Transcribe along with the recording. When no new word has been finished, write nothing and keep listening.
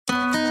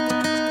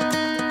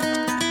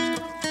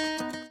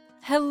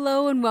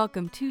Hello and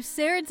welcome to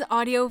Saird's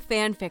Audio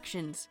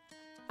Fanfictions.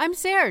 I'm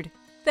Saird.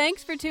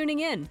 Thanks for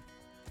tuning in.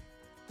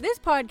 This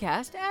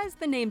podcast, as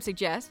the name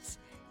suggests,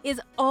 is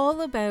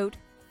all about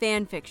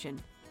fanfiction.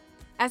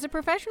 As a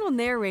professional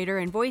narrator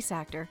and voice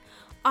actor,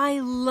 I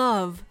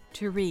love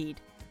to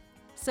read.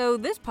 So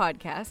this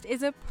podcast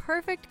is a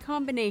perfect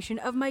combination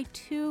of my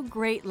two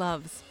great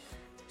loves,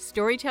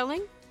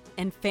 storytelling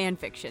and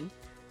fanfiction.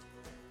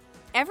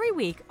 Every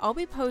week, I'll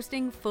be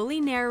posting fully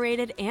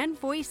narrated and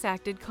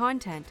voice-acted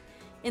content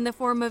in the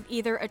form of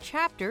either a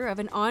chapter of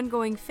an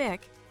ongoing fic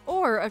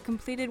or a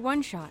completed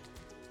one-shot.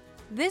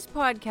 This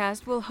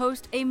podcast will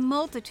host a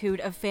multitude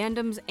of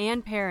fandoms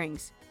and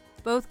pairings,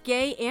 both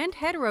gay and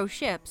hetero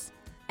ships,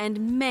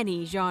 and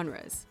many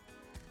genres,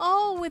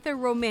 all with a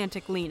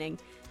romantic leaning.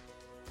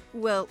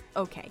 Well,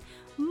 okay,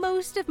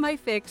 most of my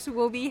fics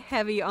will be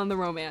heavy on the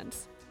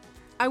romance.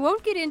 I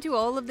won't get into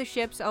all of the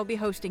ships I'll be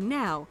hosting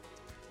now.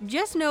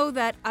 Just know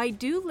that I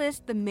do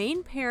list the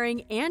main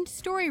pairing and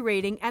story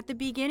rating at the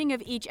beginning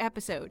of each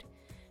episode.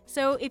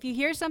 So if you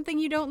hear something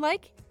you don't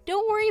like,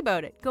 don't worry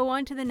about it. Go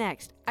on to the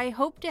next. I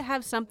hope to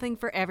have something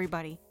for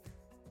everybody.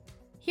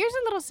 Here's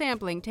a little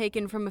sampling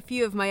taken from a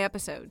few of my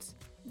episodes.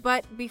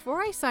 But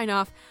before I sign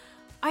off,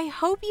 I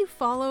hope you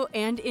follow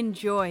and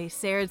enjoy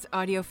Saird's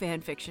Audio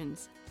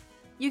Fanfictions.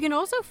 You can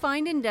also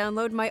find and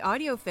download my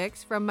audio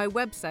fics from my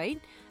website,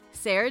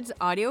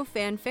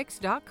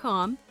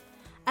 sairdsaudiofanfics.com,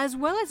 as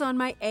well as on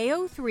my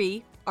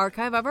AO3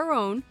 Archive of Our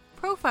Own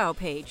profile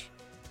page.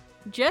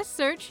 Just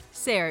search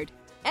Saird,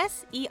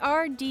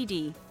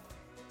 S-E-R-D-D.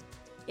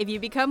 If you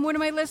become one of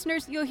my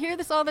listeners, you'll hear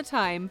this all the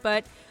time,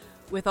 but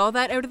with all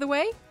that out of the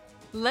way,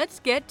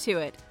 let's get to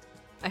it.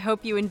 I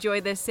hope you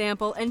enjoy this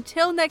sample.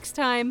 Until next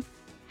time,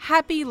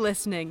 happy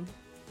listening.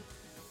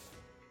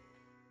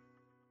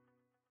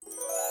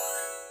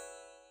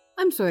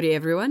 I'm sorry,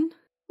 everyone.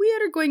 We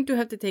are going to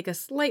have to take a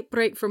slight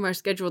break from our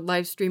scheduled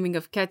live streaming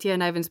of Katya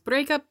and Ivan's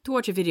breakup to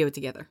watch a video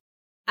together.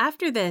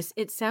 After this,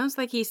 it sounds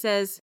like he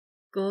says,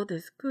 "God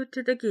is good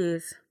to the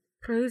gays.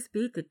 Praise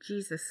be to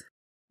Jesus."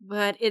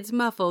 But it's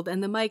muffled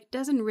and the mic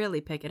doesn't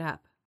really pick it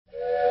up.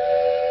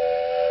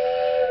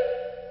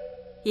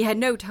 He had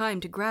no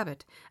time to grab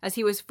it, as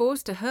he was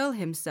forced to hurl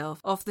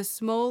himself off the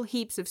small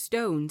heaps of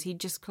stones he'd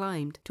just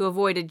climbed to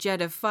avoid a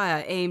jet of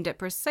fire aimed at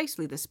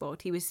precisely the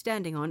spot he was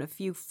standing on a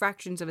few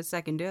fractions of a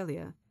second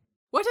earlier.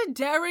 What a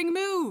daring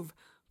move!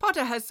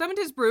 Potter has summoned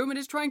his broom and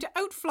is trying to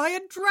outfly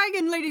a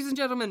dragon, ladies and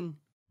gentlemen!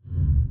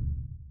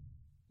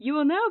 You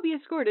will now be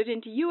escorted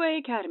into UA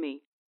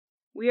Academy.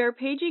 We are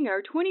paging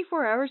our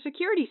 24-hour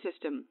security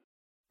system.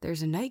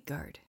 There's a night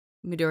guard,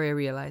 Midoriya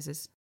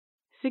realizes.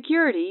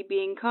 Security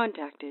being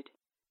contacted.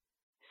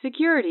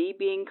 Security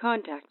being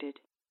contacted.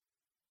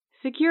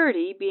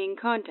 Security being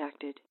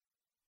contacted.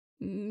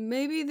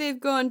 Maybe they've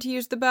gone to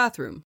use the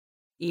bathroom,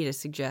 Ida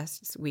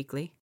suggests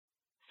weakly.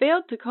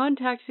 Failed to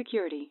contact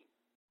security.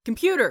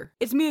 Computer,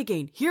 it's me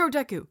again, Hiro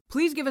Deku.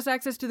 Please give us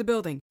access to the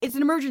building. It's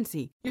an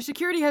emergency. Your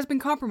security has been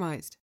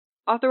compromised.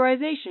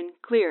 Authorization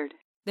cleared.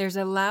 There's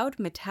a loud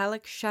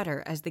metallic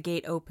shudder as the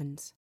gate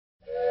opens.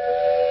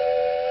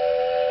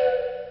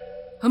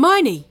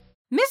 Hermione!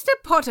 Mr.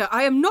 Potter,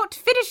 I am not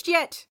finished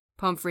yet!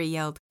 Pomfrey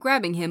yelled,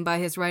 grabbing him by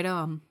his right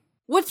arm.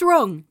 What's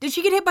wrong? Did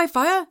she get hit by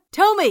fire?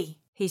 Tell me!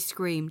 He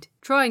screamed,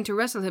 trying to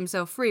wrestle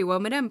himself free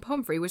while Madame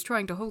Pomfrey was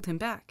trying to hold him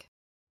back.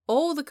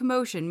 All the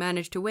commotion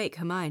managed to wake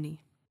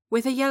Hermione.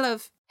 With a yell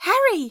of,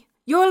 "Harry!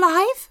 You're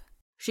alive?"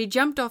 She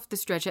jumped off the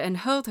stretcher and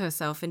hurled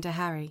herself into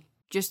Harry,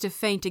 just to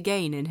faint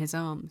again in his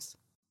arms.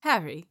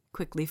 Harry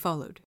quickly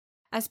followed.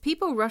 As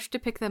people rushed to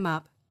pick them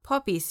up,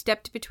 Poppy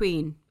stepped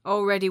between,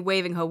 already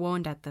waving her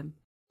wand at them.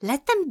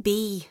 Let them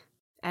be.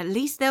 At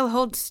least they'll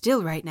hold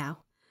still right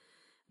now.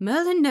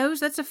 Merlin knows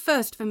that's a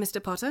first for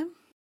Mr. Potter.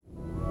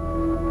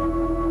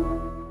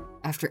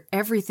 After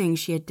everything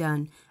she had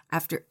done,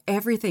 after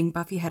everything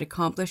Buffy had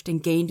accomplished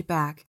and gained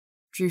back,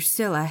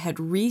 Drusilla had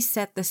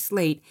reset the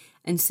slate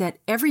and set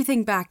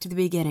everything back to the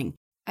beginning.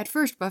 At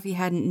first, Buffy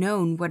hadn't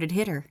known what had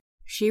hit her.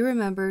 She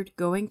remembered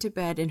going to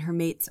bed in her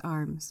mate's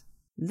arms.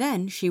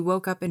 Then she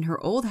woke up in her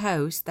old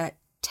house that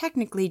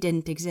technically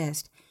didn't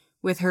exist,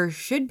 with her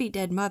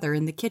should-be-dead mother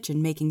in the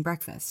kitchen making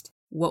breakfast.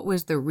 What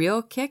was the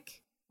real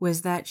kick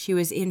was that she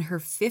was in her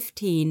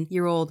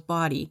 15-year-old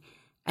body,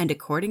 and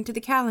according to the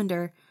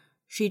calendar,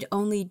 she'd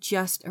only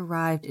just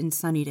arrived in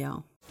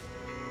Sunnydale.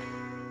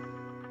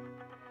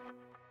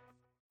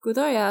 Could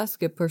I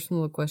ask a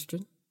personal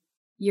question?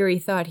 Yuri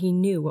thought he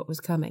knew what was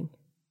coming.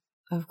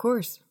 Of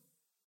course.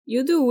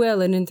 You do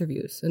well in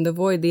interviews and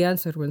avoid the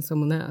answer when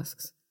someone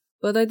asks,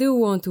 but I do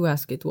want to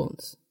ask it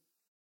once.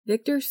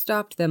 Victor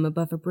stopped them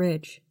above a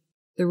bridge.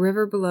 The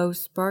river below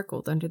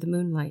sparkled under the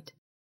moonlight.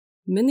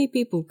 Many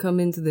people come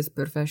into this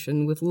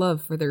profession with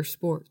love for their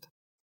sport,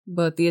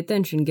 but the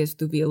attention gets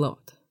to be a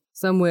lot.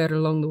 Somewhere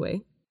along the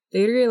way,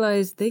 they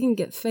realize they can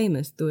get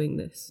famous doing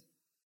this.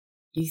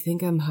 You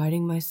think I'm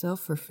hiding myself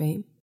for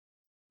fame?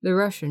 The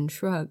Russian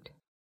shrugged.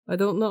 I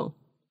don't know.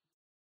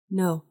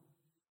 No,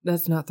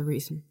 that's not the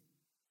reason.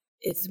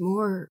 It's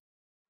more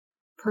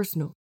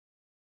personal.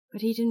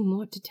 But he didn't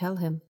want to tell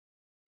him.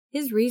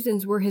 His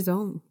reasons were his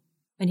own,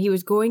 and he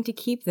was going to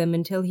keep them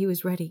until he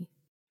was ready.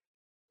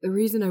 The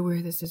reason I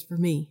wear this is for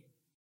me,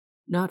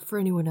 not for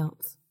anyone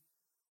else.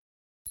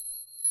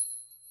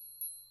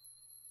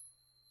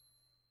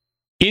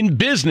 In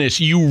business,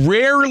 you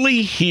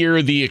rarely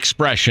hear the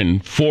expression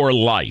 "for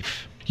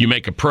life." You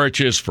make a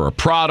purchase for a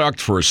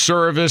product, for a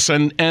service,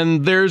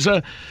 and there's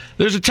a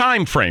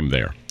time frame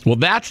there. Well,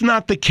 that's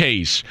not the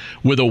case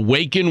with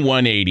Awaken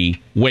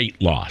 180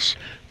 weight loss.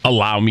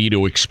 Allow me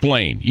to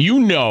explain. You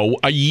know,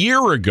 a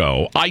year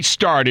ago, I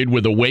started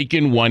with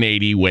Awaken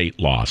 180 weight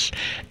loss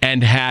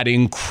and had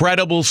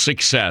incredible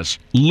success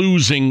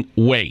losing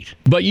weight.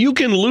 But you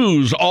can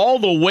lose all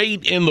the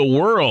weight in the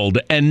world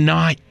and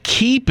not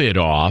keep it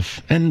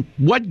off. And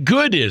what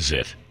good is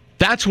it?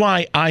 That's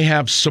why I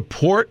have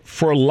support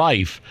for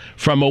life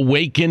from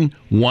Awaken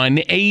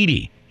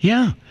 180.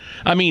 Yeah.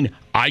 I mean,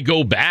 I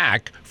go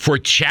back for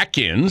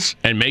check-ins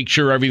and make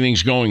sure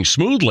everything's going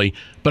smoothly.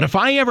 But if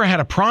I ever had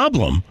a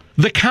problem,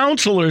 the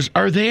counselors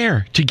are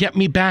there to get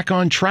me back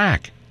on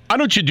track. Why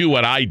don't you do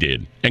what I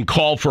did and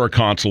call for a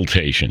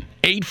consultation?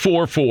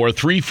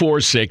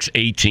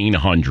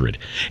 844-346-1800.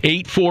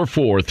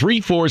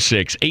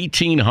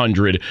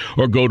 844-346-1800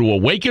 or go to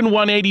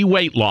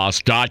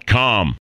awaken180weightloss.com.